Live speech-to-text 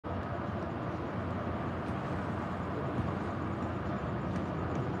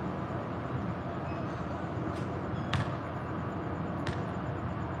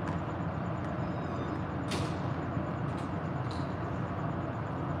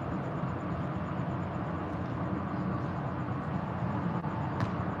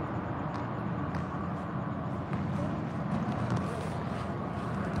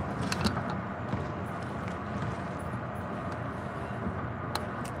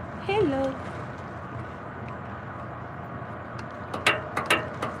Hello.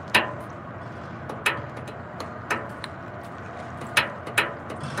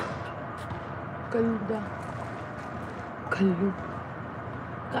 Kaluda. Kalu.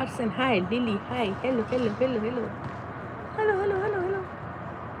 Carson, hi. Lily, hi. Hello, hello, hello, hello. Hello, hello, hello, hello.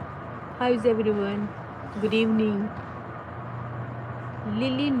 How is everyone? Good evening.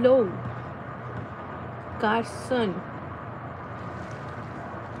 Lily Low. Carson.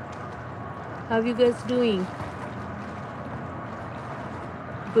 How you guys doing?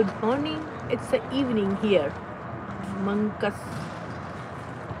 Good morning. It's the evening here. Mankas.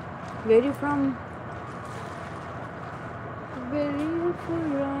 Where you from? Where you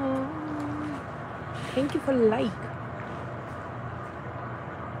from? Thank you for like.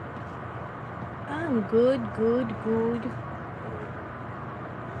 I'm good, good, good.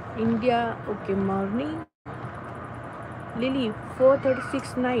 India, okay, morning. Lily,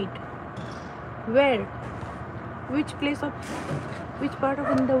 4:36 night. Where? Which place of, which part of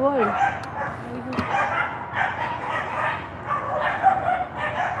in the world?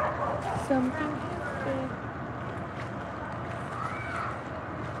 Something.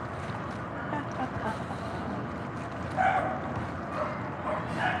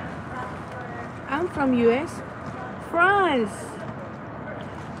 I'm from US. France.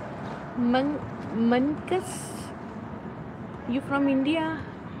 Mankas. You from India?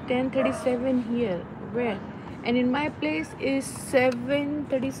 10:37 here. Where? And in my place is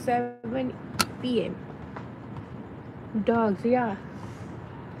 7:37 p.m. Dogs, yeah.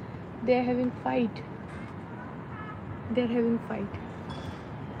 They're having fight. They're having fight.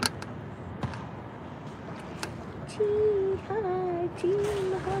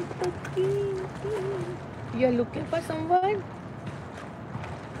 You're looking for someone?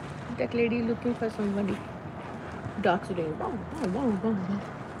 That lady looking for somebody. Dogs doing wow, wow, wow, wow.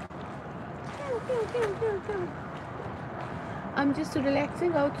 I'm just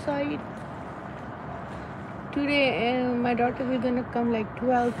relaxing outside. Today my daughter will gonna come like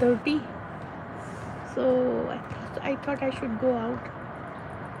 12:30. So I thought I should go out.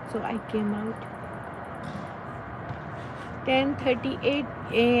 So I came out. 10:38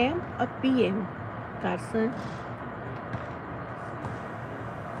 a.m. or p.m. Carson.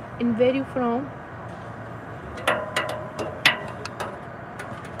 And where you from?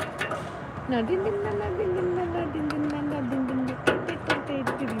 Ten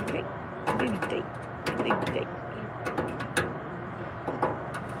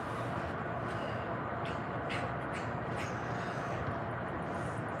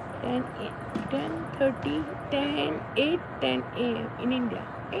 10:30 10 8 10 a.m. in India.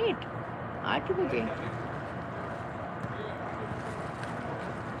 8 बजे.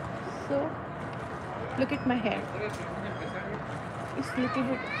 So look at my hair. It's a little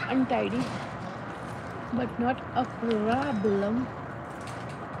bit untidy, but not a problem.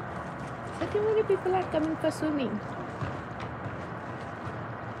 So many people are coming for swimming.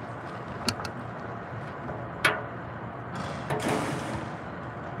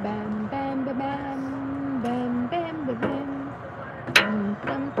 Bam bam bam bam bam bam bam bam. Dum,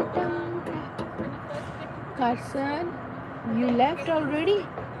 dum, dum, dum. Carson, you left already?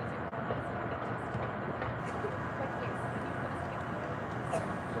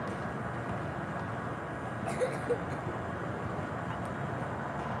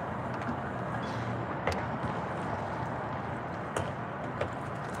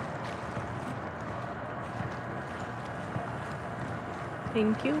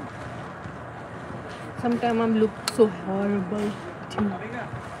 Thank you. Sometimes I'm look so horrible too.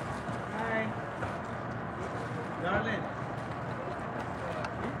 Hi. Darling.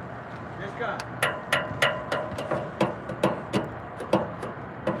 Jessica.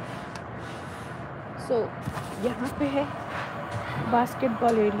 So यहाँ पे है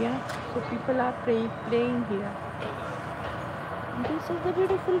basketball area. So people are playing here. This is the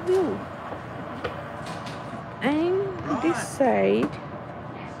beautiful view. And this side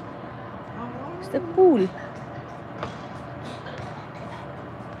is the pool.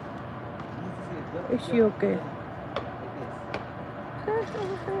 Is she okay?